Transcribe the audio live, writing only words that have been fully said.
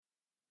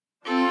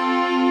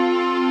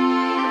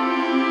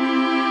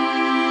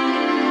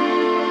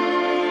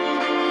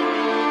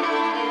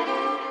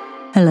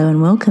Hello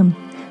and welcome.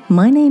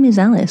 My name is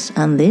Alice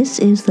and this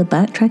is the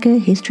Backtracker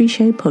History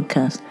Show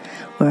podcast,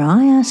 where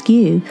I ask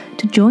you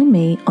to join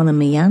me on a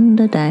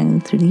meander down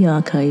through the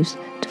archives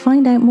to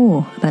find out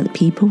more about the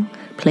people,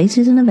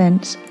 places and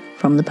events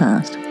from the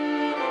past.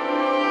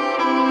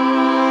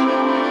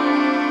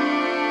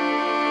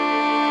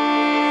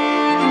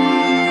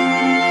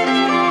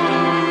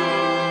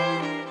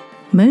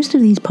 Most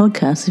of these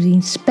podcasts have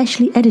been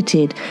specially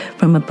edited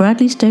from a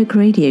Bradley Stoke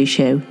radio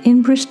show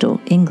in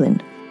Bristol,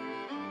 England.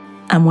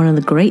 And one of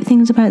the great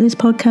things about this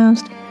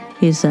podcast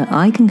is that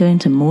I can go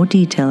into more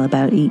detail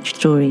about each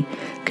story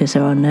because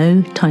there are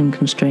no time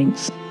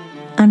constraints.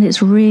 And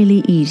it's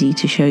really easy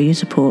to show your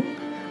support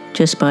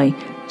just by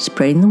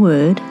spreading the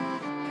word,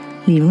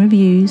 leaving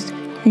reviews,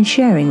 and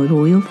sharing with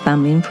all your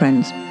family and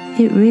friends.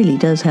 It really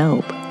does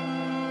help.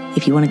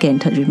 If you want to get in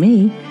touch with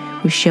me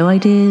with show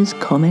ideas,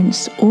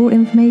 comments, or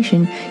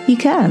information, you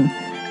can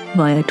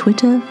via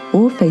Twitter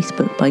or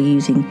Facebook by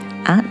using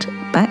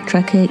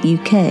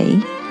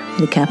 @BacktrackerUK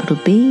with a capital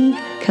B,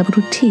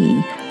 capital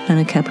T, and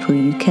a capital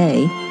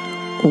UK,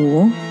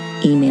 or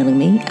emailing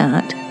me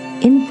at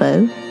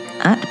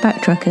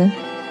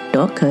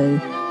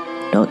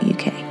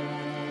info@backtracker.co.uk.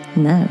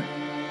 Now,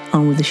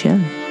 on with the show.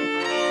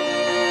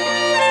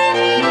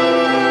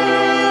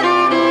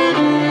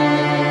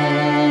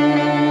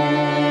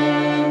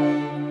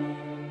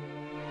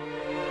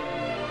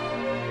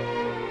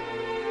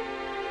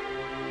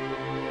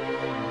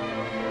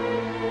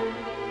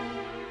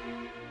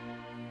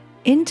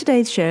 In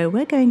today's show,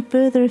 we're going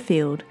further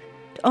afield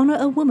to honour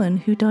a woman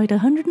who died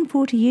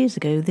 140 years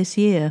ago this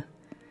year.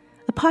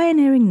 A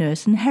pioneering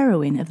nurse and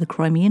heroine of the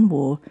Crimean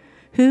War,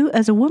 who,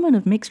 as a woman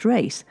of mixed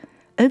race,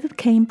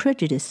 overcame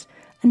prejudice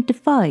and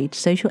defied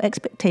social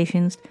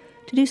expectations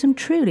to do some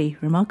truly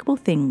remarkable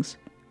things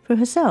for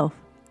herself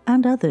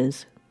and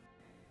others.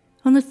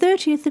 On the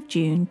 30th of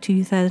June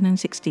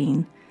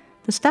 2016,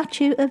 the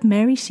statue of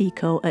Mary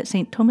Seacole at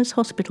St Thomas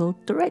Hospital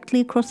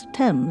directly across the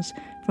Thames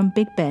from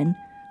Big Ben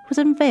was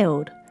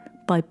unveiled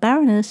by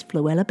Baroness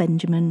Floella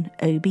Benjamin,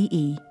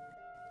 OBE,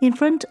 in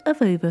front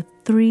of over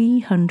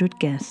 300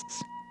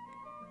 guests.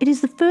 It is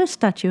the first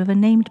statue of a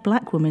named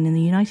black woman in the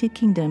United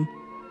Kingdom.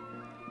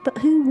 But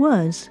who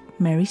was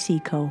Mary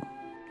Seacole?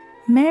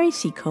 Mary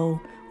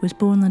Seacole was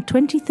born on the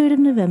 23rd of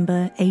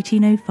November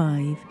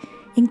 1805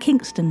 in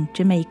Kingston,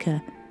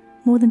 Jamaica,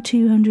 more than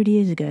 200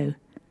 years ago.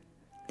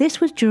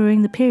 This was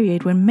during the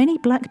period when many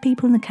black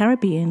people in the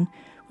Caribbean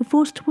were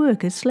forced to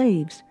work as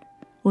slaves.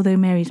 Although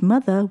Mary's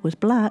mother was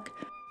black,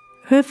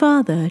 her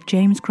father,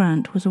 James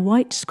Grant, was a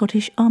white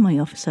Scottish army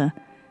officer,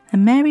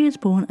 and Mary was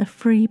born a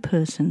free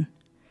person.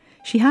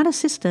 She had a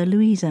sister,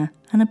 Louisa,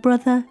 and a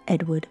brother,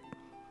 Edward.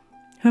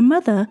 Her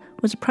mother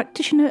was a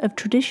practitioner of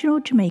traditional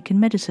Jamaican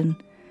medicine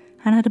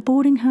and had a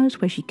boarding house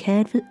where she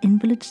cared for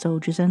invalid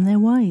soldiers and their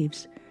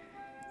wives.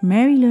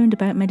 Mary learned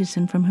about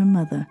medicine from her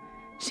mother,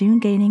 soon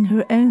gaining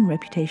her own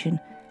reputation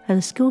as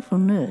a skillful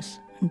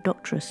nurse and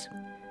doctress.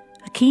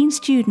 A keen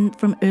student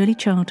from early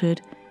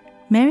childhood,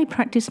 Mary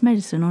practiced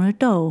medicine on her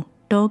doll,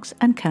 dogs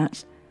and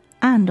cats,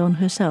 and on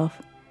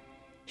herself.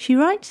 She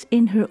writes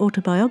in her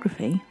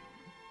autobiography,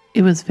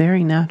 "It was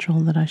very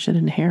natural that I should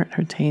inherit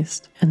her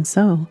taste, and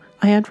so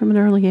I had from an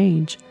early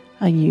age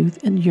a youth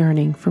and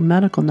yearning for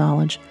medical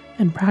knowledge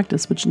and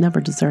practice which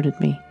never deserted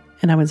me.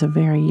 And I was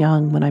very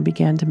young when I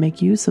began to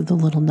make use of the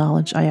little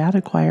knowledge I had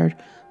acquired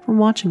from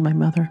watching my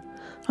mother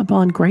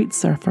upon Great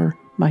Surfer,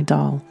 my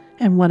doll,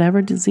 and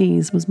whatever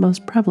disease was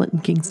most prevalent in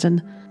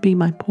Kingston,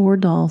 my poor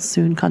doll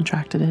soon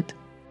contracted it."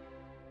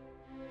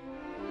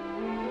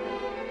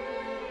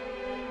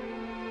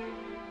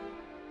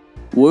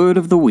 Word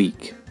of the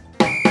week.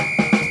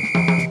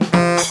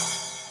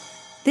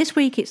 This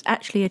week it's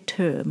actually a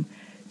term,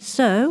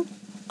 so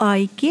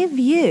I give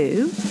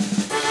you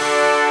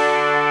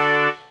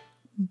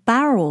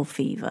barrel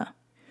fever,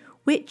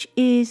 which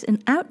is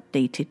an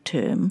outdated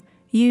term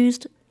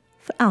used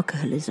for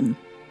alcoholism.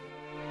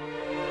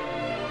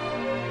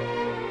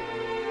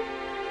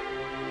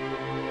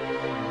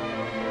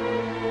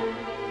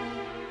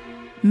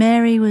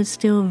 Mary was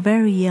still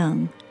very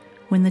young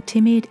when the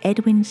timid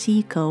Edwin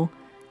Seacole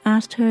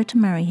asked her to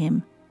marry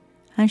him,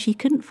 and she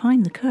couldn't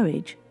find the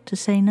courage to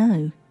say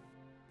no.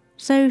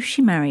 So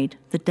she married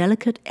the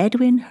delicate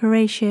Edwin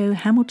Horatio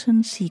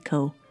Hamilton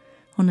Seacole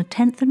on the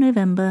 10th of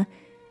November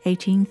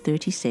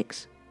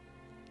 1836.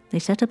 They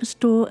set up a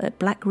store at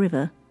Black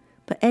River,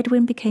 but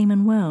Edwin became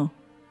unwell,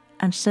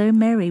 and so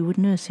Mary would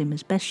nurse him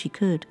as best she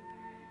could.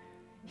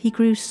 He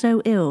grew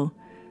so ill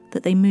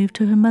that they moved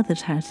to her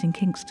mother's house in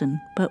Kingston,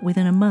 but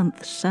within a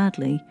month,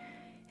 sadly,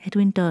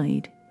 Edwin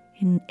died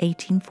in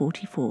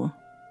 1844,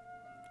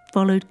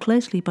 followed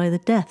closely by the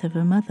death of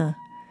her mother.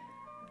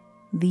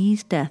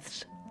 These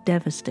deaths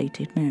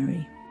devastated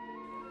Mary.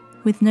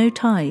 With no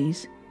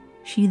ties,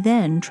 she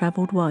then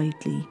travelled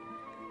widely.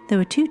 There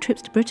were 2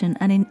 trips to Britain,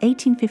 and in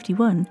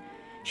 1851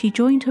 she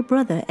joined her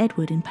brother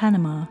Edward in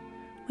Panama,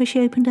 where she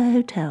opened a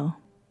hotel.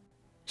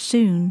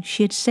 Soon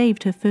she had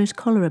saved her first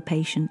cholera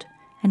patient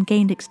and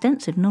gained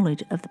extensive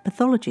knowledge of the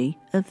pathology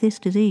of this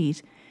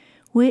disease,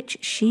 which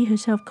she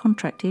herself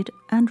contracted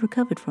and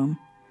recovered from.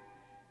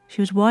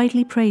 She was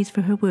widely praised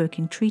for her work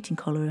in treating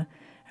cholera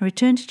and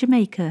returned to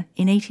Jamaica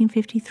in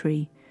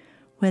 1853,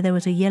 where there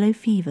was a yellow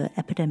fever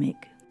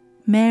epidemic.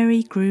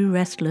 Mary grew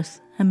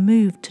restless and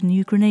moved to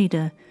New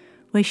Grenada,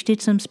 where she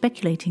did some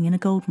speculating in a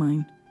gold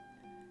mine.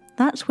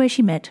 That's where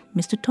she met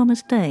Mr.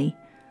 Thomas Day,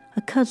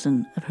 a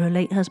cousin of her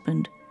late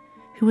husband,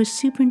 who was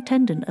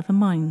superintendent of a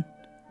mine.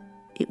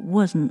 It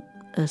wasn't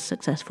a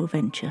successful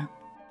venture.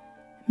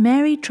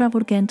 Mary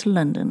travelled again to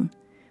London,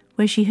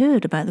 where she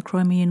heard about the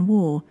Crimean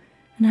War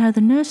and how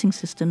the nursing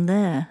system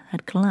there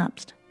had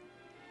collapsed.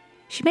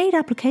 She made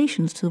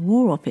applications to the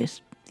War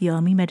Office, the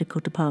Army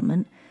Medical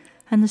Department,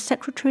 and the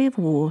Secretary of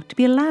War to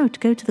be allowed to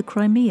go to the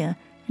Crimea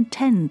and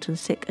tend to the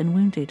sick and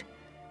wounded.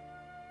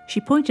 She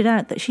pointed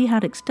out that she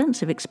had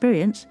extensive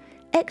experience,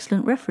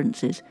 excellent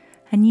references,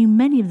 and knew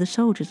many of the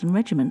soldiers and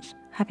regiments,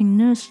 having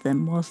nursed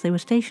them whilst they were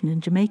stationed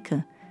in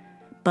Jamaica.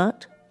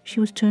 But she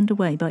was turned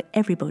away by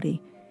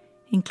everybody,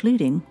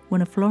 including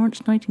one of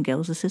Florence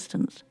Nightingale's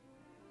assistants.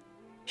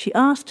 She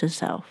asked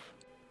herself,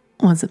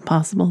 was it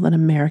possible that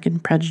American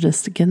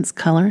prejudice against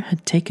color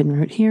had taken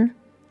root here?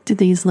 Did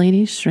these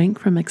ladies shrink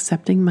from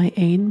accepting my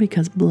aid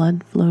because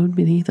blood flowed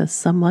beneath a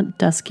somewhat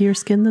duskier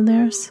skin than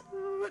theirs?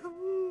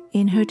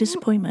 In her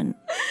disappointment,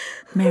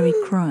 Mary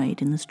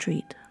cried in the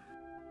street.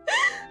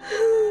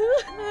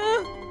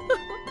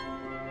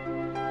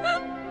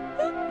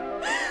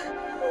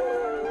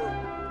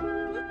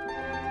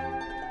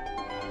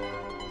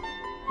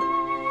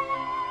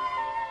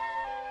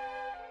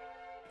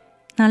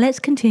 Now let's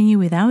continue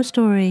with our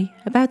story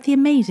about the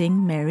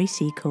amazing Mary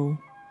Seacole.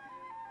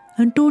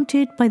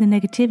 Undaunted by the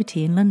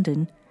negativity in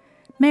London,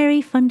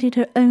 Mary funded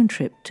her own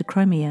trip to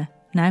Crimea,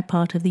 now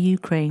part of the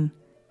Ukraine.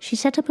 She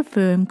set up a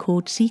firm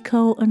called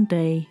Seacole &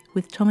 Day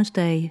with Thomas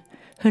Day,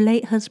 her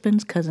late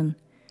husband's cousin,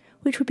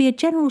 which would be a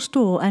general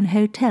store and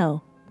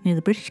hotel near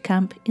the British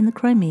camp in the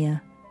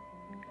Crimea.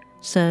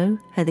 So,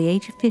 at the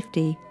age of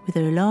 50, with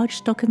her large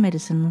stock of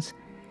medicines,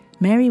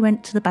 Mary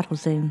went to the battle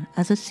zone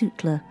as a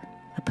sutler,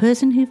 a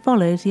person who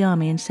follows the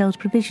army and sells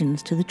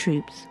provisions to the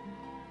troops.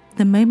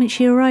 The moment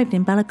she arrived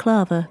in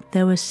Balaclava,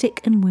 there were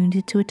sick and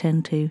wounded to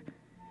attend to.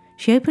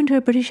 She opened her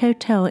British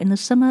hotel in the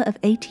summer of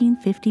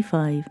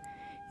 1855,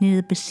 near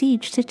the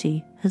besieged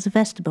city, as a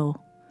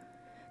vestibule.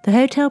 The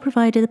hotel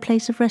provided a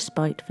place of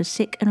respite for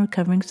sick and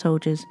recovering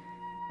soldiers.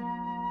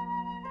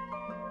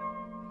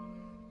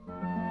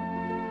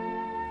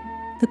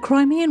 The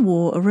Crimean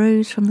War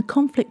arose from the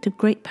conflict of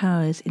great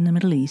powers in the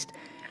Middle East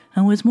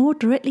and was more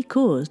directly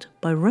caused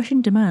by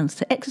Russian demands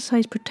to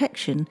exercise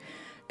protection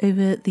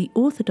over the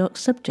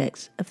Orthodox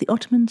subjects of the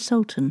Ottoman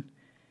Sultan.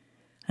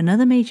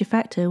 Another major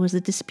factor was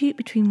the dispute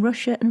between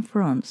Russia and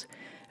France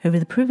over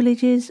the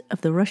privileges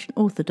of the Russian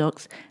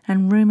Orthodox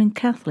and Roman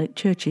Catholic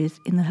churches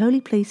in the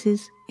holy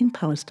places in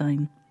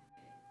Palestine.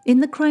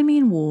 In the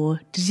Crimean War,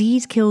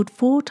 disease killed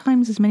 4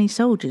 times as many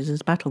soldiers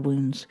as battle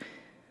wounds,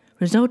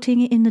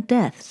 resulting in the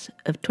deaths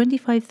of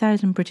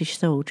 25,000 British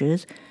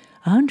soldiers,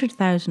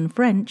 100,000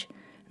 French,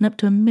 and up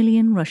to 1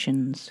 million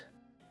Russians.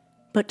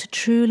 But to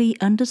truly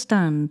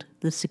understand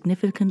the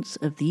significance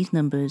of these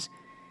numbers,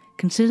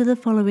 consider the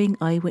following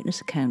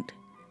eyewitness account,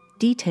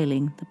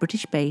 detailing the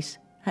British base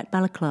at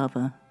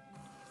Balaclava.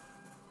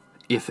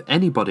 If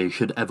anybody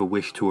should ever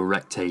wish to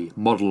erect a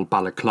model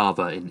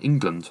balaclava in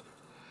England,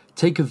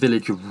 take a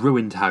village of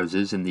ruined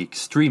houses in the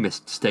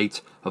extremist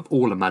state of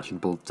all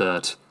imaginable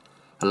dirt.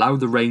 Allow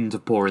the rain to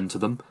pour into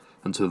them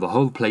until the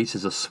whole place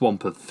is a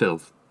swamp of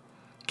filth.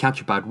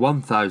 Catch about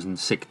 1,000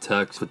 sick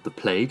Turks with the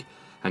plague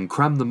and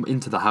cram them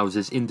into the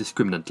houses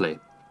indiscriminately,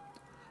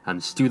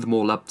 and stew them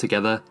all up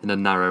together in a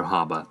narrow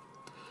harbour,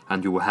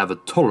 and you will have a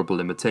tolerable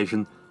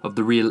imitation of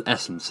the real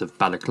essence of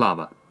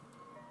balaclava.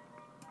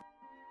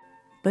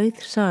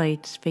 Both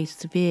sides faced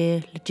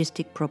severe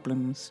logistic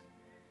problems.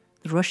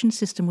 The Russian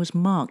system was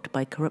marked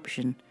by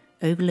corruption,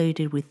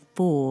 overloaded with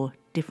 4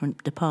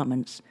 different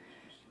departments,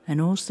 and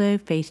also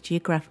faced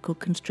geographical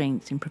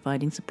constraints in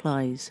providing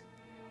supplies.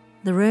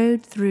 The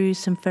road through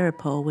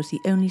Simferopol was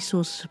the only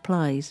source of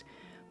supplies,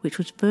 which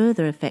was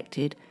further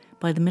affected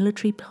by the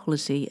military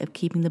policy of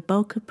keeping the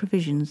bulk of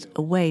provisions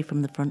away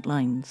from the front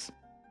lines.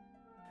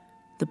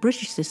 The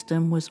British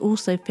system was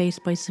also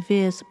faced by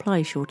severe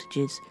supply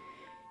shortages,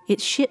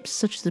 its ships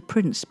such as the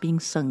Prince being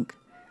sunk,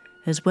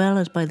 as well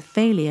as by the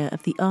failure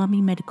of the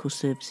Army Medical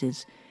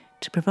Services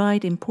to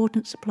provide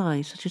important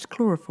supplies such as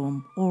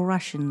chloroform or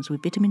rations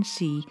with vitamin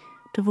C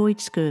to avoid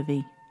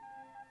scurvy.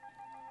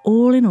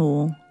 All in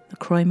all, the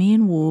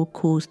Crimean War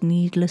caused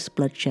needless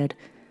bloodshed,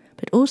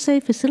 but also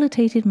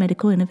facilitated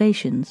medical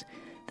innovations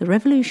that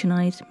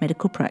revolutionized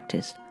medical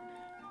practice.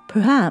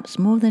 Perhaps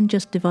more than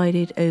just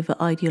divided over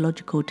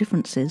ideological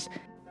differences,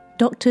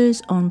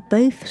 doctors on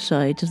both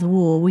sides of the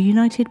war were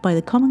united by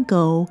the common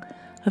goal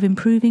of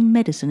improving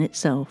medicine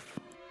itself.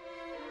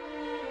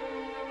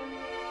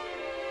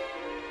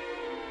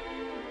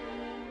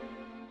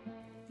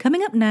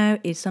 Coming up now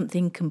is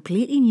something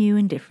completely new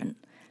and different.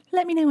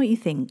 Let me know what you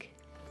think.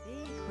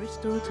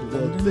 Bristol to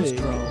London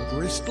stroll.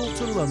 Bristol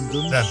to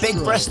London The Big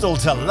stroll. Bristol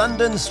to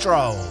London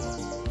stroll.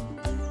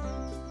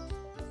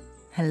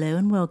 Hello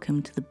and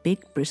welcome to the big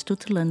Bristol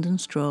to London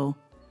stroll,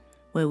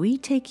 where we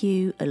take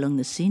you along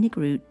the scenic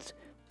routes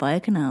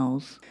via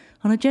canals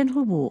on a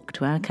gentle walk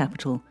to our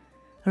capital.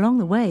 Along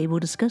the way,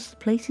 we'll discuss the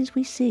places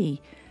we see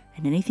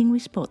and anything we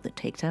spot that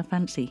takes our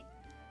fancy.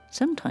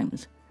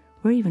 Sometimes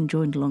we're even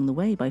joined along the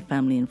way by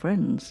family and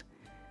friends.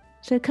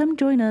 So come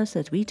join us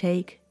as we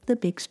take the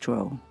big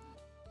stroll.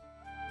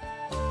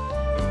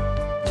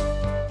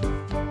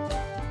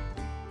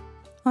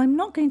 I'm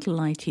not going to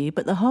lie to you,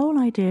 but the whole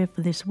idea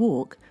for this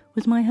walk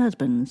was my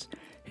husband's,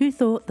 who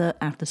thought that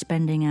after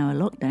spending our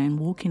lockdown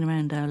walking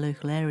around our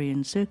local area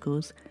in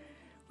circles,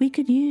 we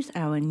could use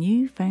our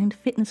newfound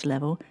fitness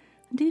level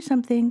and do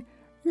something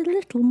a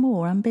little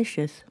more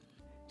ambitious.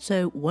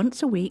 So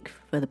once a week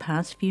for the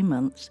past few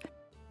months,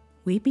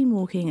 we've been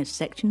walking a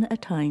section at a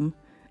time,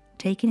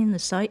 taking in the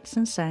sights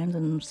and sounds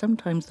and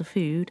sometimes the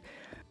food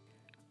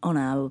on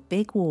our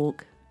big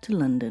walk to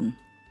London.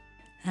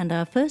 And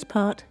our first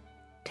part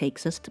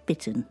takes us to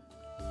Bitton.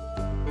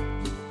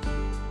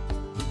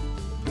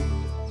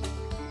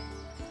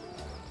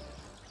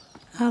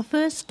 Our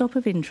first stop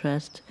of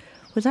interest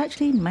was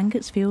actually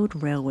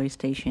Mangotsfield Railway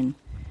Station,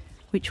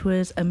 which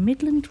was a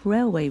Midland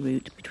railway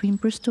route between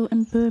Bristol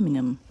and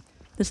Birmingham.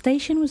 The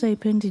station was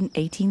opened in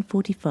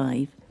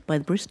 1845 by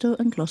the Bristol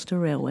and Gloucester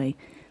Railway,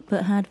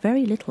 but had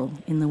very little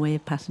in the way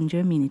of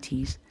passenger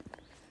amenities.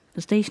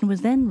 The station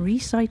was then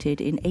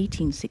re-sited in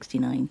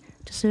 1869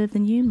 to serve the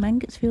new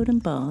Mangotsfield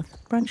and Bath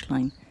branch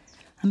line,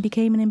 and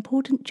became an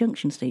important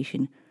junction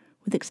station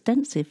with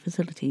extensive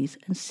facilities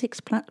and 6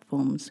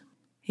 platforms.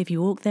 If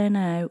you walk there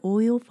now,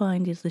 all you'll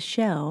find is the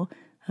shell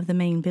of the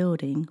main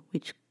building,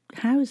 which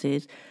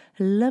houses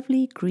a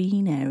lovely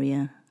green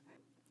area.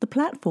 The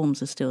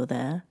platforms are still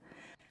there,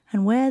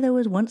 and where there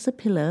was once a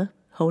pillar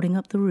holding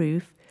up the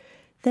roof,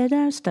 there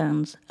now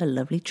stands a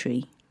lovely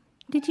tree.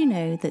 Did you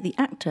know that the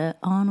actor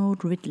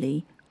Arnold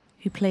Ridley,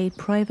 who played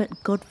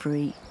Private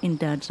Godfrey in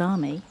Dad's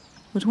Army,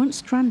 was once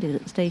stranded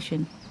at the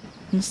station,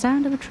 and the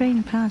sound of a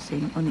train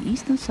passing on the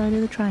eastern side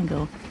of the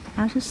triangle,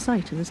 out of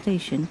sight of the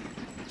station,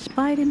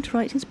 inspired him to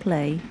write his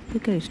play, The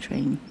Ghost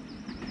Train.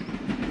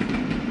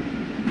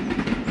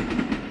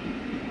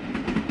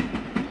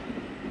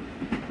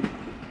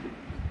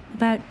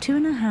 About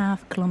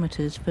 2.5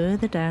 kilometres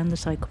further down the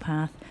cycle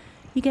path,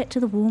 you get to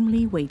the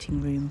Walmley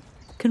waiting room.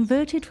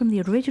 Converted from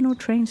the original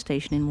train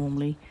station in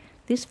Walmley,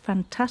 this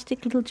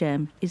fantastic little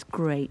gem is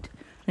great,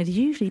 and is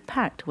usually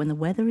packed when the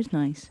weather is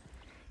nice.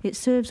 It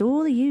serves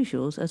all the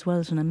usuals as well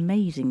as an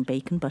amazing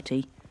bacon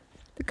butty.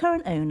 The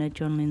current owner,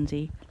 John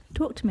Lindsay,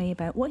 talked to me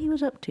about what he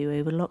was up to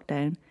over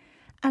lockdown,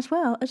 as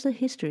well as the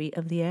history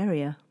of the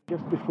area.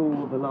 Just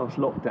before the last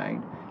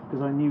lockdown,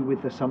 because I knew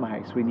with the summer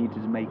house we needed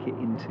to make it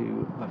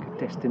into like a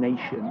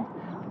destination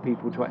for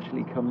people to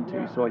actually come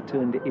to, so I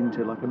turned it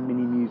into like a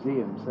mini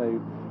museum.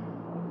 So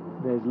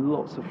there's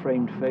lots of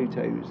framed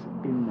photos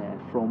in there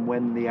from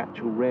when the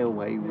actual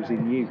railway was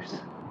in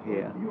use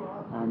here,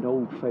 and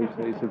old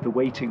photos of the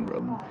waiting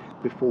room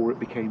before it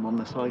became on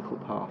the cycle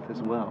path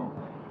as well.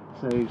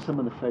 So some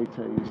of the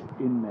photos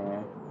in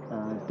there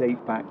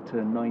date back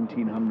to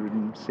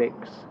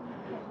 1906.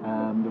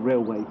 The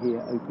railway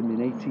here opened in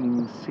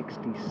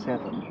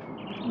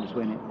 1867, was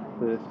when it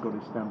first got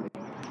established.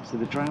 So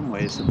the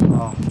tramway is the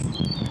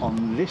path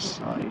on this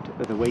side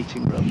of the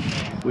waiting room,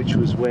 which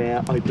was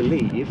where I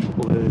believe,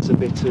 although there's a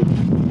bit of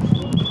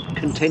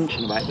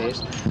contention about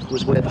this,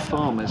 was where the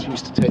farmers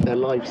used to take their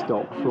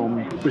livestock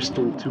from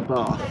Bristol to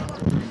Bath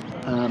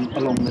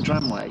along the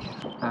tramway,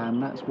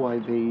 and that's why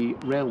the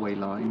railway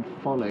line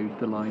followed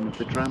the line of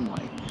the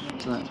tramway.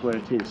 So that's where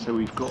it is. So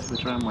we've got the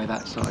tramway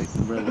that side,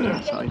 the railway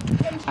that side,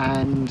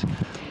 and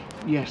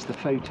yes, the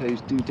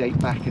photos do date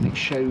back, and it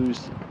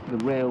shows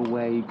the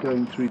railway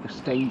going through the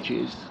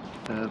stages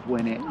of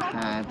when it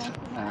had,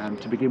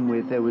 to begin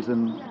with, there was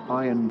an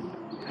iron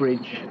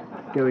bridge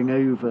going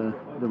over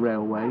the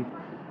railway,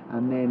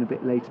 and then a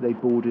bit later they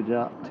boarded it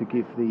up to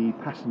give the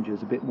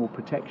passengers a bit more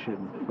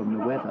protection from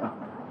the weather.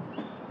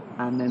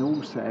 And then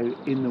also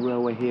in the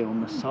railway here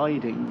on the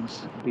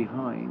sidings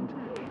behind,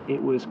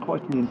 it was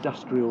quite an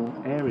industrial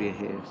area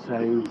here,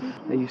 so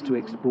they used to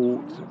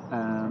export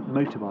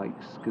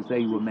motorbikes because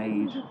they were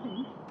made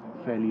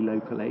fairly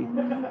locally.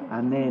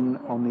 And then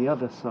on the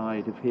other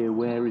side of here,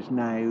 where is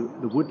now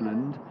the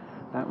woodland,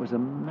 that was a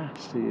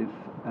massive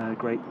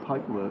great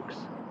pipeworks,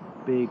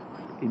 big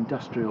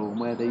industrial,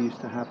 where they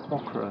used to have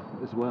ochre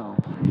as well.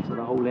 So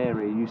the whole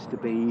area used to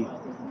be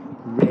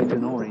red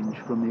and orange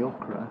from the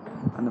ochre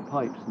and the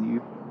pipes, and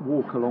you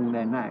walk along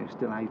there now,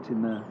 still out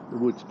in the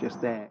woods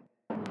just there.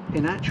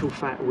 In actual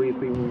fact, we've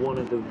been one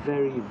of the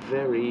very,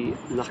 very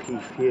lucky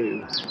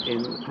few.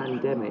 In the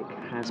pandemic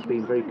has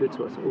been very good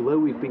to us, although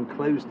we've been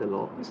closed a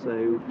lot.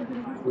 So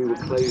we were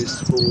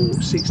closed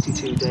for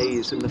 62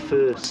 days in the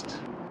first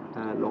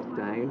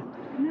lockdown.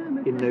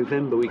 In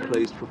November we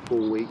closed for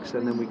 4 weeks,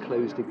 and then we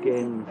closed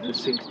again for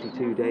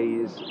 62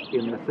 days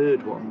in the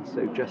third one,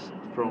 so just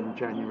from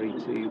January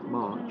to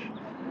March.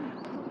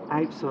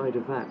 Outside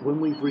of that,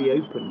 when we've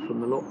reopened from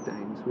the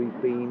lockdowns,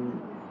 we've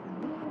been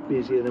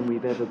busier than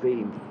we've ever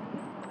been.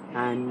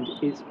 And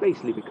it's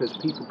basically because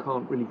people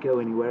can't really go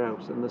anywhere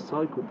else, and the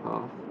cycle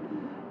path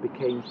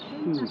became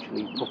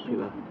hugely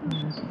popular.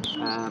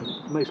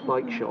 Most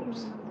bike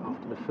shops,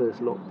 after the first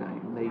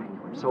lockdown,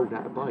 they sold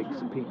out of bikes.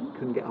 People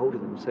couldn't get hold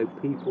of them, so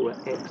people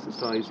are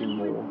exercising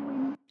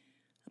more.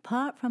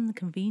 Apart from the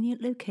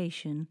convenient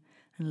location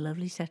and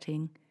lovely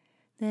setting,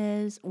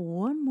 there's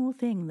one more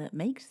thing that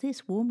makes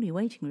this Warmly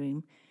waiting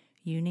room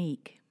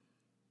unique.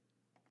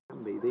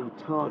 The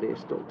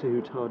TARDIS, Doctor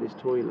Who TARDIS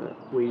toilet,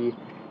 we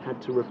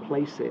had to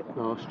replace it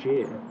last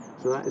year.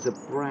 So that is a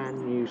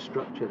brand new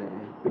structure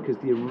there, because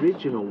the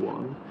original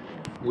one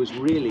was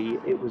really,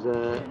 it was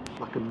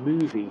like a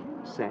movie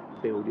set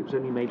build. It was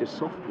only made of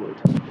softwood,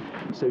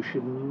 so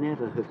should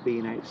never have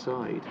been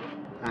outside.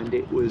 And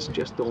it was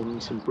just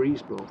on some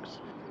breeze blocks.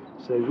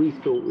 So we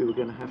thought we were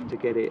going to have to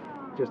get it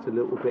just a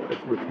little bit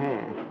of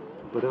repair.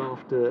 But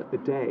after a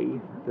day,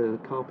 the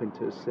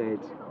carpenters said,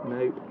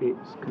 nope,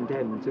 it's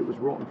condemned. It was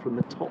rotten from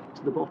the top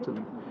to the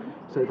bottom.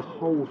 So the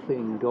whole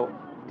thing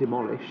got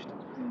demolished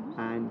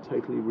and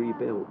totally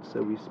rebuilt.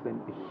 So we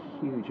spent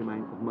a huge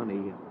amount of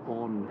money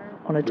on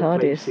a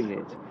replacing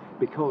TARDIS. it.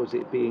 Because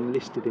it being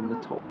listed in the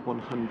top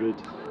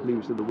 100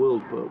 moves of the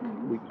world book,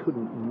 we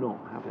couldn't not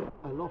have it.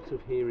 A lot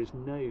of here is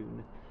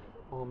known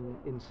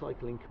in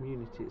cycling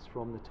communities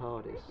from the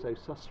TARDIS. So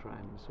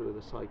Sustrans, who are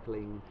the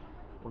cycling,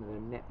 one of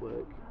their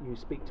network, you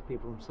speak to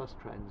people from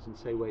Sustrans and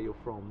say where you're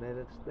from.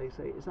 They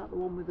say, is that the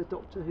one with the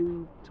Doctor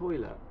Who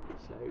toilet?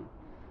 So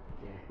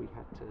yeah, we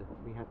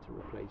had to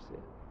replace it.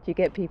 Do you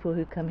get people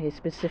who come here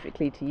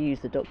specifically to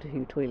use the Doctor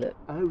Who toilet?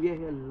 Oh yeah,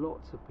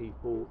 lots of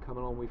people come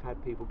along. We've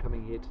had people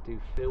coming here to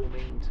do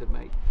filming, to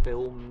make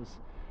films,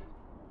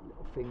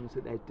 things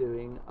that they're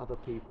doing. Other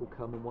people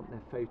come and want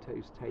their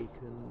photos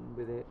taken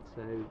with it.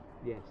 So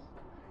yes,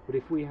 but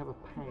if we have £1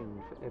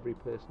 for every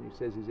person who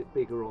says, is it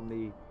bigger on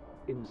the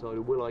inside,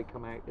 or will I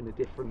come out in a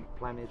different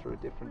planet or a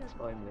different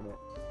time limit?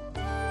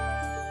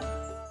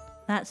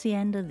 That's the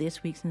end of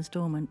this week's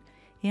instalment.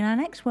 In our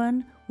next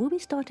one, we'll be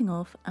starting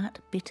off at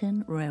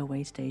Bitton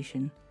Railway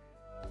Station.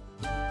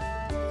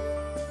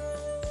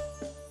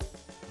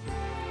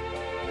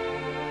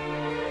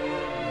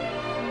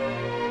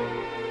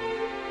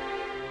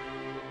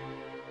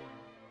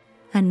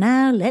 And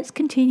now let's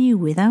continue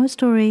with our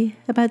story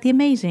about the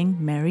amazing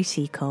Mary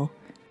Seacole.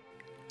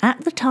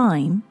 At the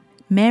time,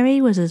 Mary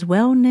was as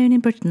well known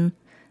in Britain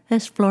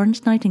as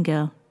Florence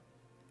Nightingale.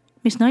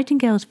 Miss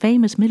Nightingale's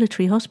famous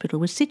military hospital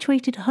was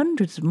situated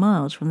hundreds of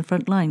miles from the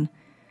front line,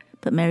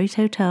 but Mary's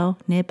hotel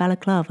near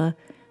Balaclava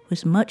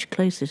was much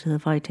closer to the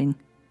fighting.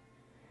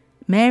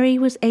 Mary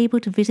was able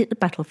to visit the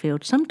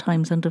battlefield,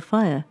 sometimes under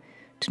fire,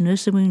 to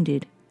nurse the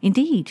wounded.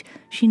 Indeed,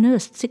 she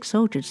nursed 6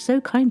 soldiers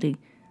so kindly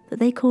that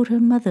they called her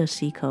Mother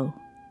Seacole.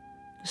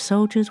 The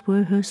soldiers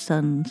were her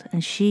sons,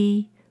 and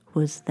she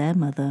was their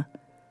mother.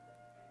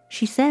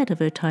 She said of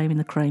her time in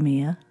the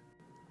Crimea,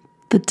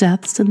 "The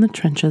deaths in the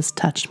trenches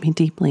touched me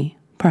deeply,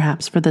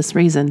 perhaps for this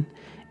reason.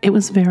 It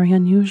was very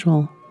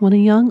unusual, when a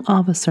young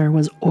officer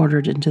was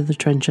ordered into the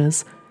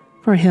trenches,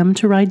 for him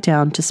to ride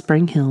down to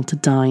Spring Hill to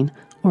dine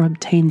or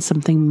obtain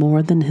something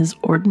more than his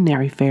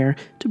ordinary fare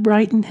to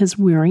brighten his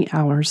weary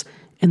hours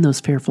in those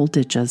fearful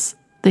ditches.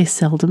 They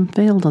seldom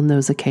failed on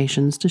those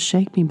occasions to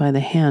shake me by the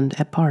hand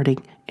at parting,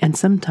 and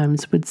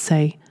sometimes would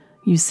say,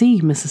 'You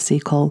see, Mrs.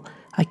 Seacole,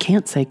 I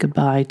can't say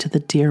goodbye to the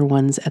dear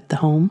ones at the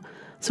home,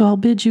 so I'll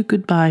bid you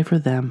goodbye for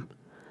them.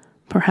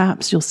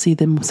 Perhaps you'll see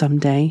them some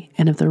day,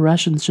 and if the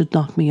Russians should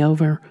knock me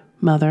over,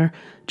 Mother,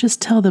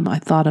 just tell them I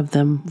thought of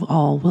them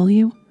all, will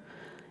you?'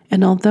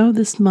 And although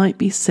this might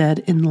be said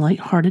in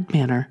light-hearted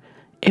manner,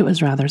 it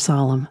was rather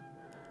solemn.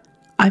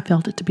 I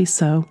felt it to be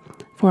so,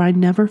 for I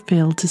never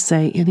failed to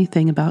say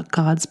anything about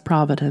God's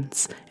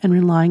providence and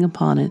relying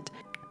upon it,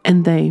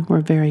 and they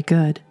were very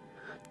good.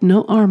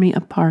 No army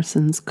of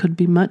parsons could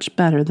be much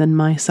better than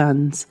my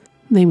sons.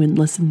 They would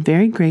listen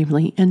very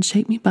gravely and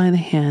shake me by the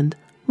hand,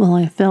 while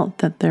I felt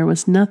that there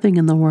was nothing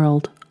in the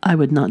world I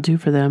would not do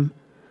for them.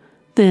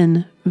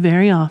 Then,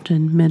 very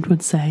often, men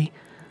would say,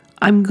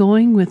 'I'm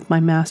going with my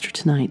master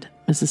tonight,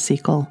 Mrs.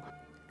 Seacole.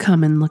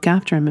 Come and look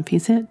after him if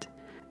he's hit.'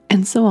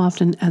 And so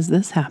often as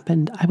this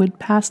happened, I would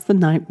pass the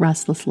night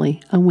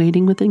restlessly,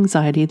 awaiting with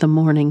anxiety the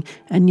morning,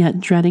 and yet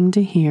dreading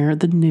to hear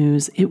the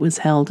news it was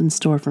held in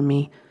store for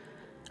me.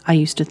 I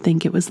used to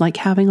think it was like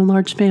having a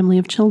large family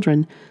of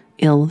children,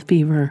 ill with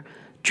fever,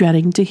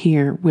 dreading to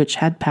hear which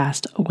had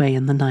passed away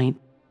in the night."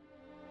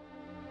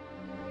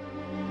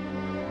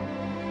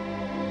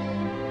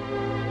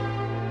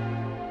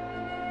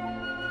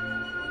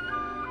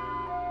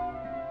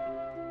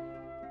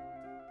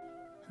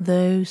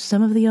 Though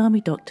some of the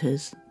army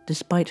doctors,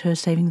 despite her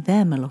saving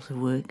them a lot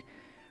of work,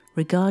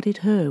 regarded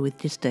her with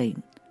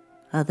disdain,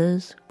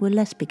 others were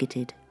less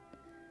bigoted.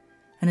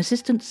 An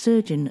assistant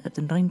surgeon of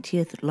the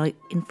 90th Light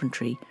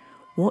Infantry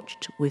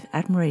watched with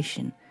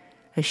admiration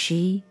as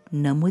she,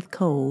 numb with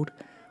cold,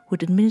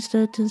 would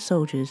administer to the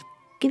soldiers,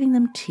 giving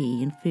them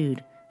tea and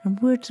food and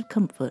words of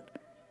comfort.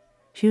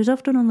 She was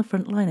often on the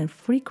front line and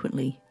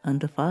frequently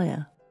under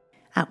fire.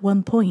 At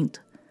one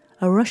point,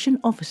 a Russian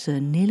officer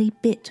nearly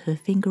bit her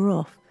finger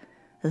off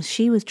as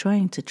she was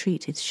trying to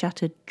treat his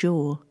shattered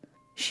jaw.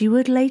 She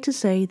would later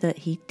say that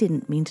he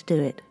didn't mean to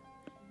do it.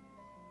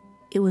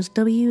 It was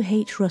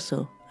W.H.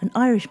 Russell, an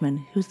Irishman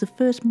who was the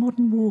first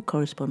modern war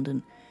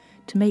correspondent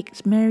to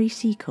make Mary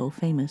Seacole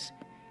famous.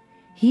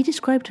 He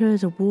described her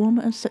as a warm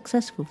and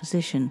successful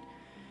physician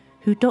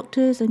who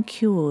doctors and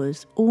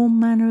cures all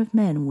manner of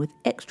men with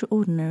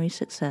extraordinary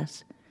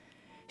success.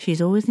 She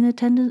is always in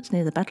attendance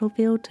near the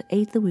battlefield to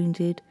aid the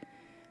wounded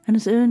and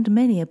has earned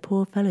many a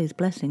poor fellow's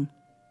blessing.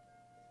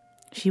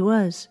 She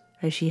was,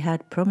 as she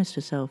had promised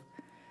herself,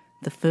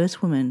 the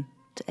first woman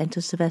to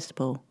enter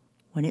Sevastopol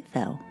when it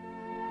fell.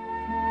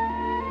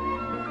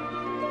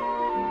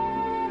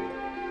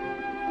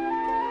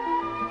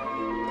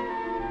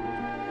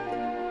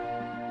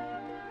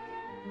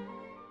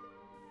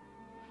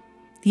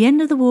 The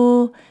end of the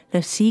war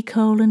left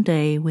Seacole and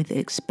Day with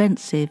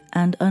expensive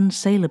and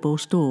unsaleable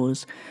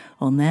stores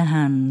on their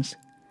hands.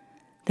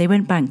 They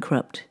went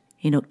bankrupt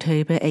in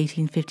October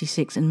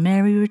 1856 and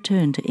Mary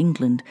returned to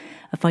England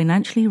a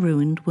financially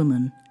ruined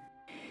woman.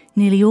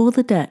 Nearly all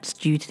the debts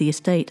due to the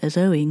estate as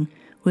owing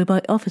were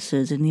by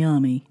officers in the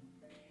army.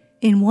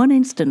 In one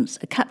instance,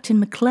 a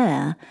Captain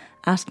McClare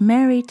asked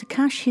Mary to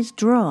cash his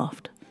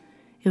draft.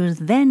 It was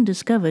then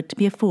discovered to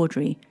be a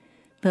forgery,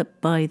 but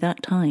by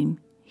that time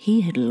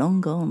he had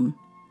long gone.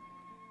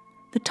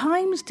 The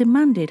Times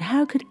demanded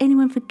how could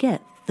anyone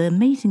forget the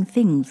amazing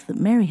things that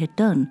Mary had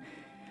done,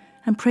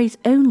 and praised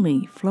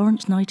only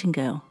Florence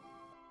Nightingale.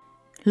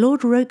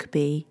 Lord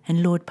Rokeby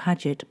and Lord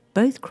Paget,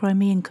 both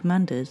Crimean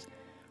commanders,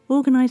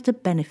 organised a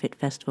benefit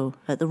festival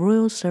at the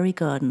Royal Surrey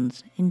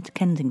Gardens in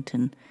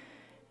Kensington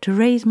to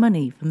raise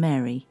money for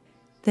Mary.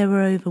 There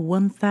were over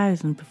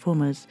 1,000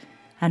 performers,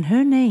 and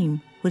her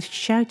name was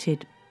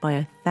shouted by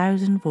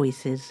 1,000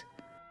 voices.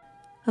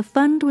 A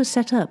fund was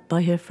set up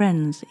by her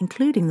friends,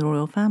 including the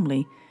royal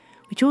family,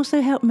 which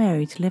also helped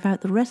Mary to live out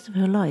the rest of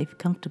her life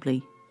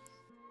comfortably.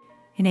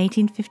 In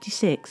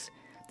 1856,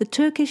 the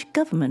Turkish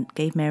government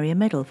gave Mary a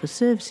medal for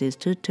services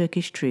to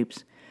Turkish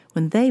troops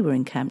when they were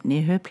encamped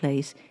near her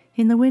place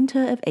in the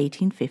winter of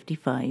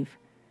 1855.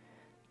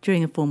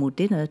 During a formal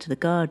dinner to the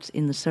guards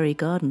in the Surrey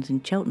Gardens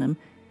in Cheltenham,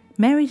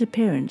 Mary's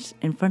appearance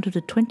in front of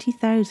the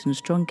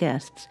 20,000-strong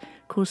guests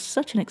caused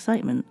such an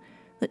excitement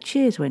that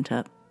cheers went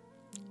up.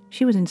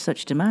 She was in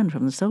such demand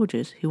from the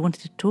soldiers, who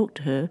wanted to talk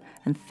to her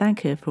and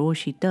thank her for all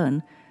she'd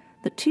done,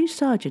 that 2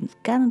 sergeants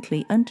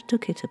gallantly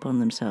undertook it upon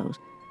themselves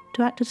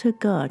to act as her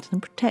guards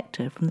and protect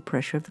her from the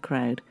pressure of the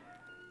crowd.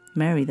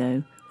 Mary,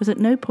 though, was at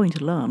no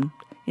point alarmed.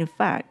 In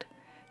fact,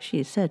 she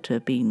is said to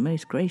have been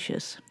most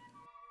gracious.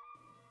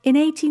 In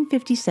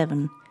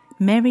 1857,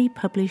 Mary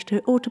published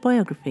her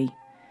autobiography,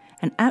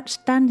 an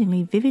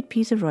outstandingly vivid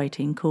piece of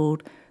writing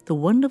called The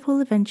Wonderful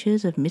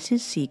Adventures of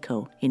Mrs.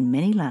 Seacole in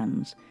Many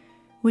Lands,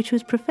 which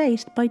was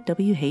prefaced by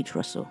W.H.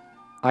 Russell.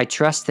 I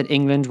trust that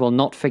England will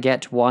not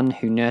forget one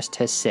who nursed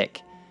her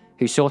sick,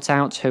 who sought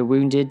out her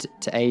wounded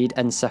to aid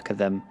and succour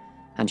them,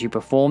 and who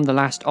performed the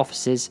last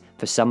offices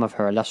for some of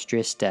her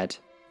illustrious dead.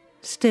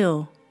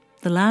 Still,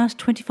 the last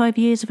 25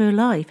 years of her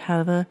life,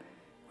 however,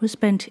 were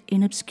spent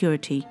in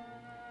obscurity,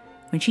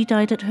 when she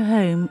died at her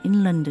home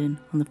in London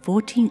on the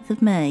 14th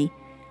of May,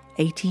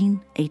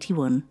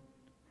 1881.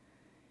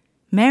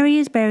 Mary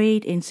is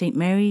buried in St.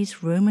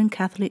 Mary's Roman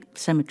Catholic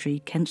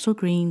Cemetery, Kensal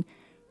Green,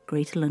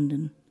 Greater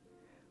London.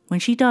 When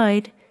she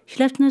died, she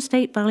left an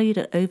estate valued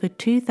at over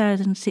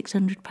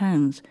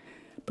 £2,600,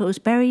 but was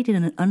buried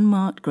in an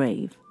unmarked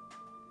grave.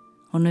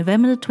 On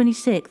November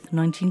 26,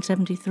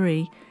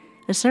 1973,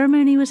 a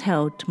ceremony was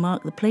held to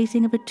mark the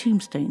placing of a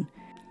tombstone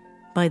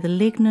by the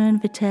Lignan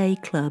Vitae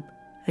Club,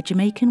 a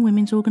Jamaican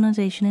women's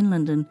organisation in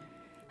London,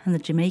 and the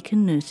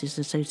Jamaican Nurses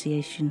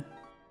Association.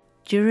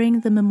 During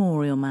the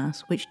memorial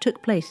mass, which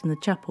took place in the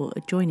chapel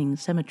adjoining the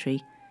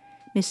cemetery,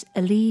 Miss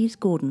Elise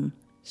Gordon,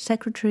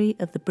 Secretary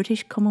of the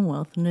British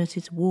Commonwealth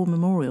Nurses War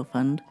Memorial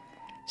Fund,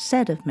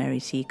 said of Mary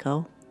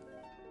Seacole,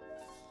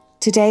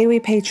 "Today we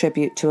pay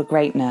tribute to a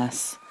great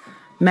nurse,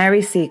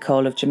 Mary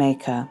Seacole of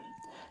Jamaica.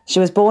 She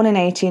was born in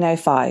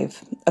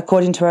 1805,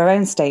 according to her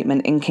own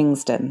statement in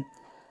Kingston.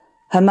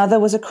 Her mother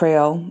was a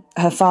Creole,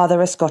 her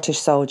father a Scottish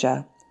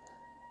soldier.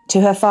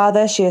 To her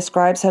father she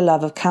ascribes her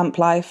love of camp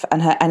life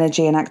and her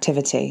energy and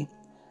activity.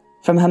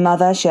 From her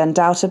mother she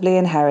undoubtedly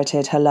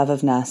inherited her love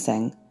of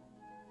nursing.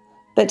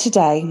 But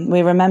today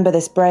we remember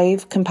this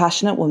brave,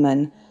 compassionate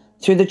woman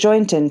through the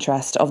joint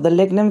interest of the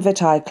Lignan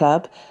Vitae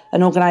Club,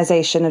 an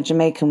organisation of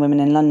Jamaican women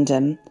in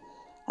London,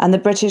 and the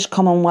British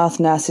Commonwealth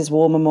Nurses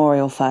War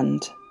Memorial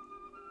Fund.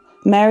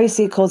 Mary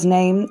Seacole's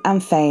name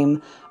and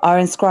fame are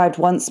inscribed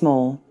once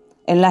more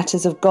in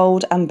letters of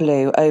gold and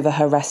blue over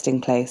her resting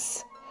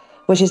place,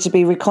 which is to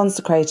be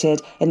reconsecrated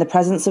in the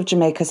presence of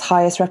Jamaica's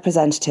highest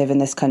representative in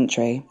this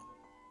country,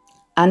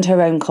 and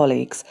her own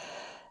colleagues.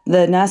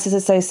 The Nurses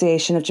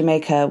Association of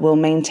Jamaica will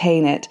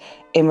maintain it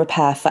in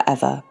repair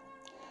forever.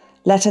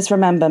 Let us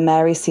remember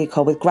Mary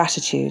Seacole with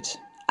gratitude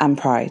and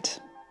pride."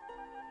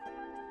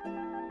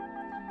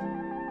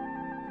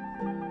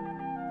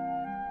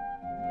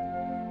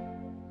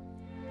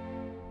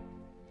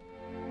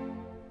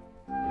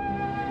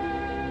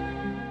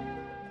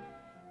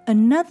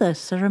 Another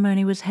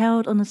ceremony was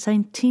held on the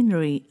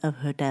centenary of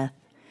her death,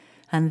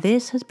 and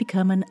this has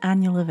become an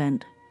annual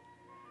event.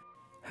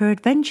 Her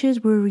adventures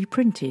were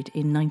reprinted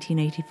in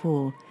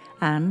 1984,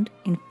 and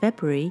in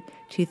February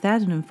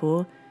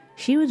 2004,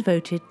 she was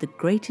voted the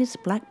greatest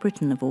Black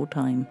Briton of all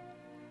time.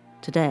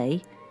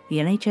 Today, the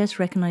NHS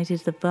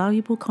recognises the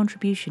valuable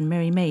contribution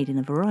Mary made in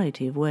a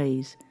variety of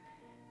ways.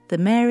 The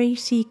Mary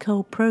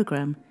Seacole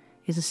programme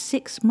is a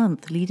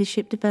 6-month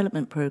leadership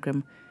development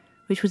programme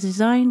which was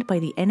designed by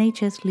the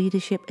NHS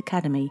Leadership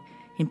Academy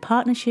in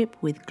partnership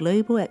with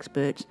global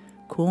experts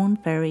Corn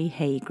Ferry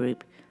Hay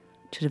Group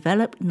to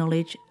develop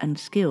knowledge and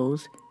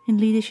skills in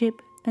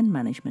leadership and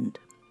management.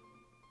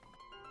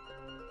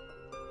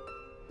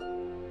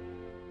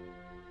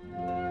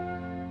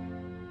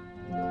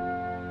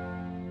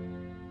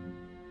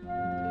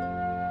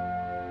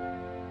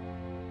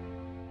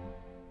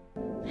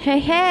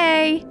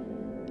 Hey!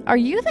 Are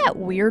you that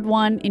weird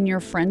one in your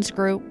friends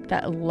group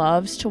that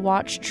loves to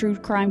watch true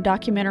crime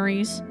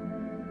documentaries?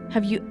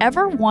 Have you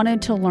ever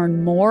wanted to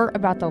learn more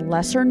about the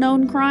lesser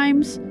known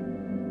crimes?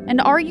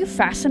 And are you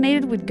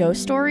fascinated with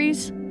ghost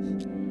stories?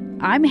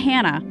 I'm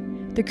Hannah,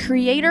 the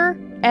creator,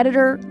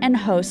 editor, and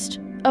host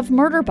of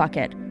Murder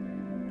Bucket,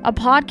 a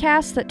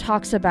podcast that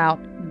talks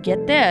about,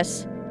 get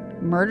this,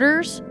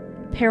 murders,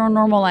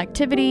 paranormal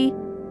activity,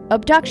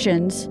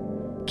 abductions,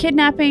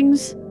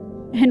 kidnappings,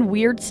 and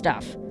weird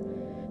stuff.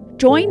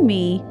 Join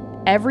me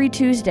every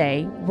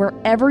Tuesday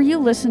wherever you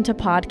listen to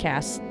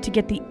podcasts to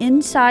get the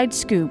inside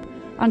scoop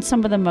on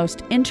some of the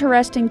most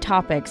interesting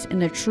topics in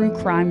the true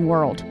crime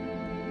world.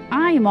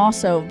 I am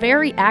also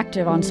very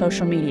active on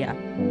social media.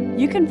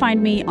 You can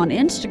find me on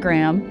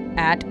Instagram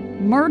at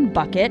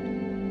MurdBucket,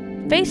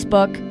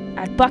 Facebook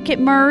at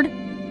BucketMurd,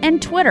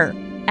 and Twitter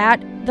at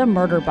The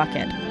Murder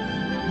Bucket.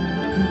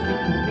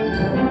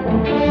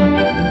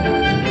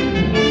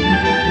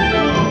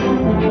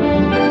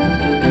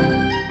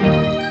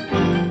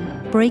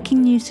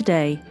 Breaking news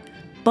today,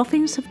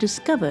 boffins have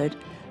discovered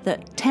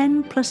that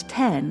 10 plus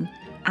 10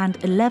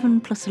 and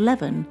 11 plus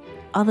 11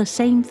 are the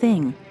same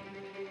thing,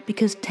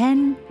 because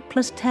 10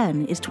 plus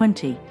 10 is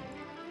 20,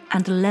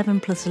 and 11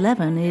 plus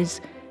 11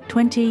 is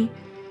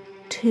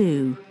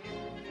 22.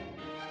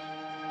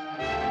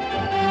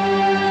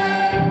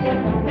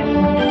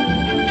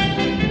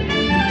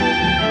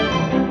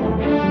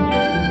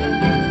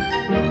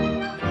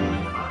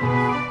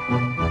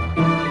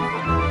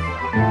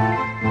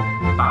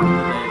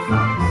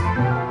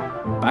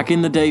 Back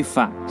in the day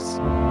facts.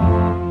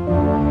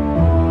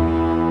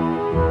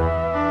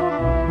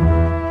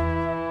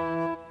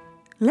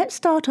 Let's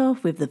start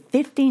off with the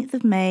 15th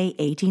of May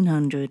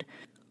 1800,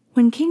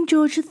 when King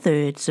George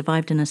III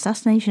survived an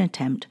assassination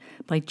attempt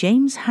by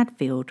James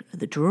Hadfield at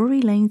the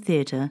Drury Lane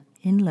Theatre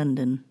in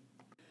London.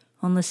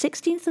 On the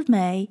 16th of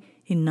May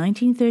in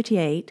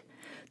 1938,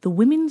 the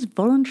Women's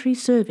Voluntary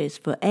Service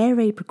for Air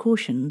Raid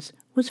Precautions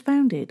was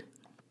founded.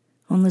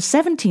 On the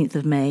 17th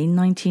of May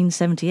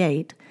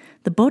 1978,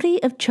 the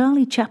body of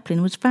Charlie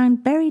Chaplin was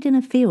found buried in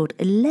a field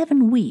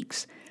 11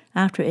 weeks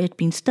after it had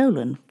been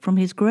stolen from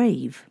his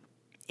grave.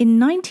 In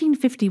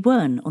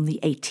 1951, on the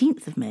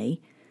 18th of May,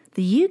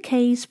 the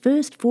UK's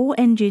first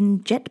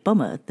 4-engine jet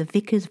bomber, the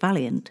Vickers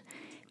Valiant,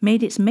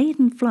 made its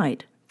maiden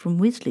flight from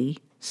Wisley,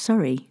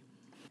 Surrey.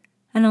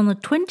 And on the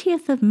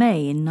 20th of May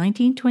in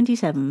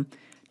 1927,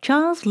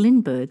 Charles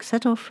Lindbergh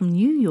set off from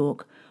New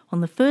York on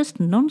the first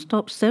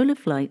non-stop solo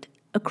flight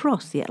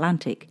across the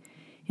Atlantic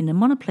in the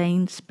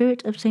monoplane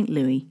Spirit of St.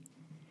 Louis.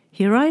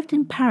 He arrived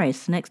in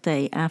Paris the next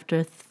day after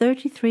a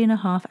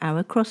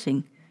 33.5-hour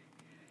crossing.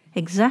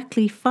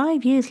 Exactly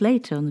 5 years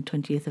later, on the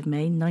 20th of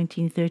May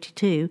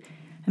 1932,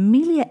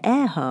 Amelia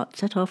Earhart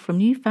set off from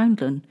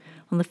Newfoundland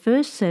on the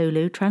first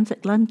solo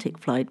transatlantic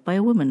flight by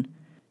a woman.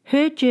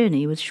 Her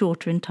journey was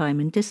shorter in time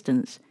and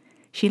distance.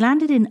 She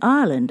landed in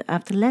Ireland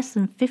after less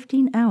than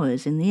 15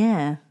 hours in the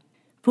air.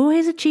 For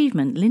his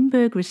achievement,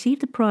 Lindbergh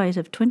received a prize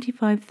of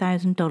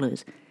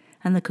 $25,000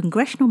 and the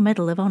Congressional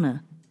Medal of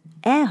Honor.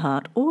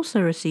 Earhart also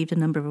received a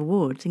number of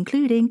awards,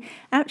 including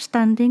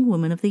Outstanding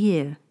Woman of the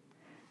Year.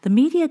 The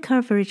media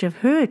coverage of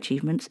her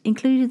achievements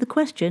included the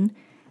question,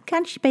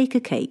 "Can she bake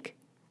a cake?"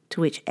 To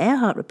which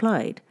Earhart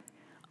replied,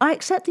 "I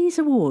accept these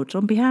awards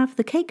on behalf of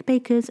the cake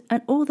bakers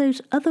and all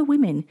those other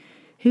women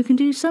who can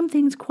do some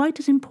things quite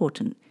as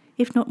important,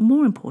 if not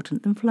more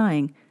important, than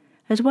flying,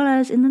 as well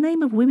as in the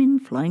name of women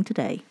flying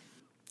today."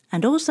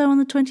 And also on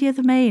the 20th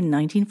of May in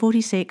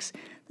 1946,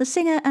 the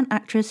singer and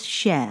actress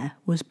Cher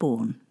was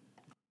born.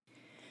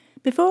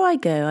 Before I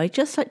go, I'd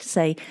just like to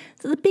say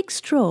that the big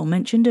stroll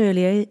mentioned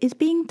earlier is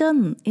being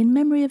done in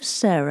memory of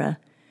Sarah,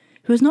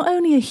 who is not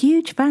only a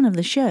huge fan of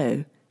the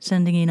show,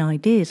 sending in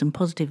ideas and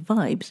positive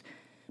vibes,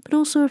 but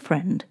also a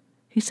friend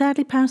who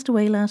sadly passed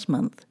away last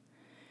month.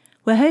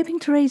 We're hoping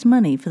to raise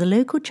money for the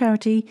local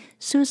charity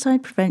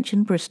Suicide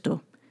Prevention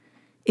Bristol.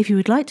 If you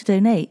would like to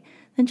donate,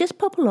 then just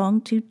pop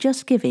along to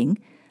Just Giving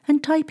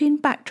and type in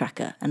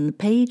Backtracker and the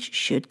page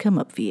should come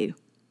up for you.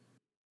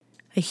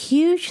 A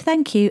huge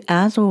thank you,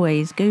 as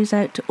always, goes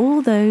out to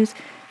all those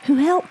who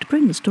helped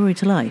bring the story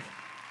to life.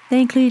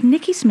 They include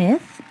Nikki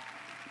Smith,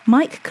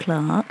 Mike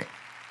Clark,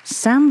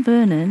 Sam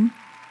Vernon,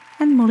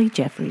 and Molly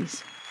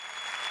Jeffries.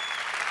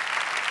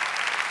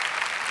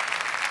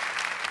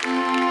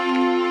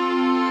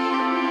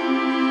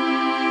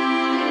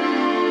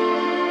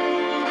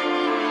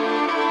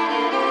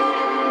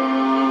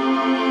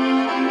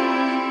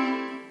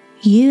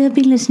 You have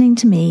been listening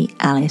to me,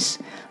 Alice,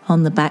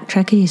 on the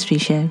Backtracker History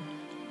Show.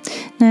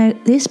 Now,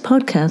 this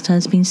podcast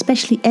has been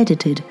specially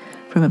edited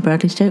from a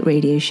Bradley Stoke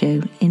radio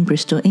show in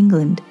Bristol,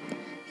 England.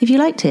 If you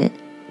liked it,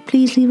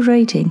 please leave a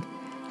rating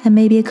and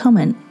maybe a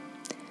comment.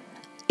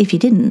 If you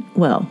didn't,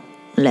 well,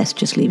 let's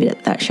just leave it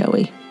at that, shall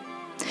we?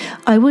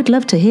 I would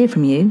love to hear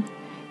from you.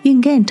 You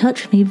can get in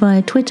touch with me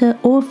via Twitter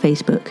or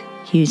Facebook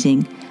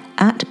using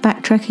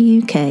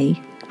 @BacktrackerUK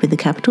with a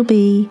capital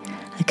B,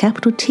 a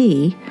capital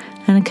T,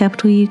 and a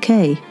capital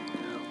UK.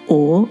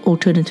 Or,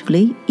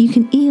 alternatively, you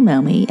can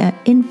email me at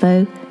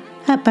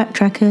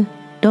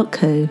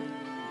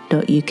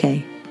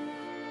info@backtracker.co.uk.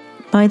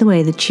 By the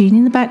way, the tune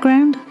in the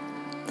background,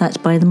 that's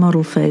by the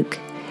Model Folk.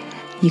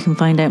 You can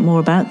find out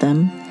more about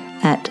them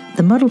at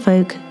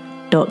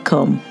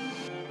themodelfolk.com.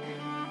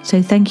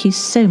 So thank you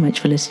so much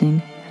for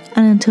listening,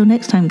 and until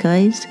next time,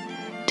 guys,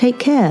 take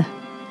care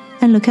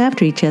and look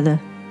after each other.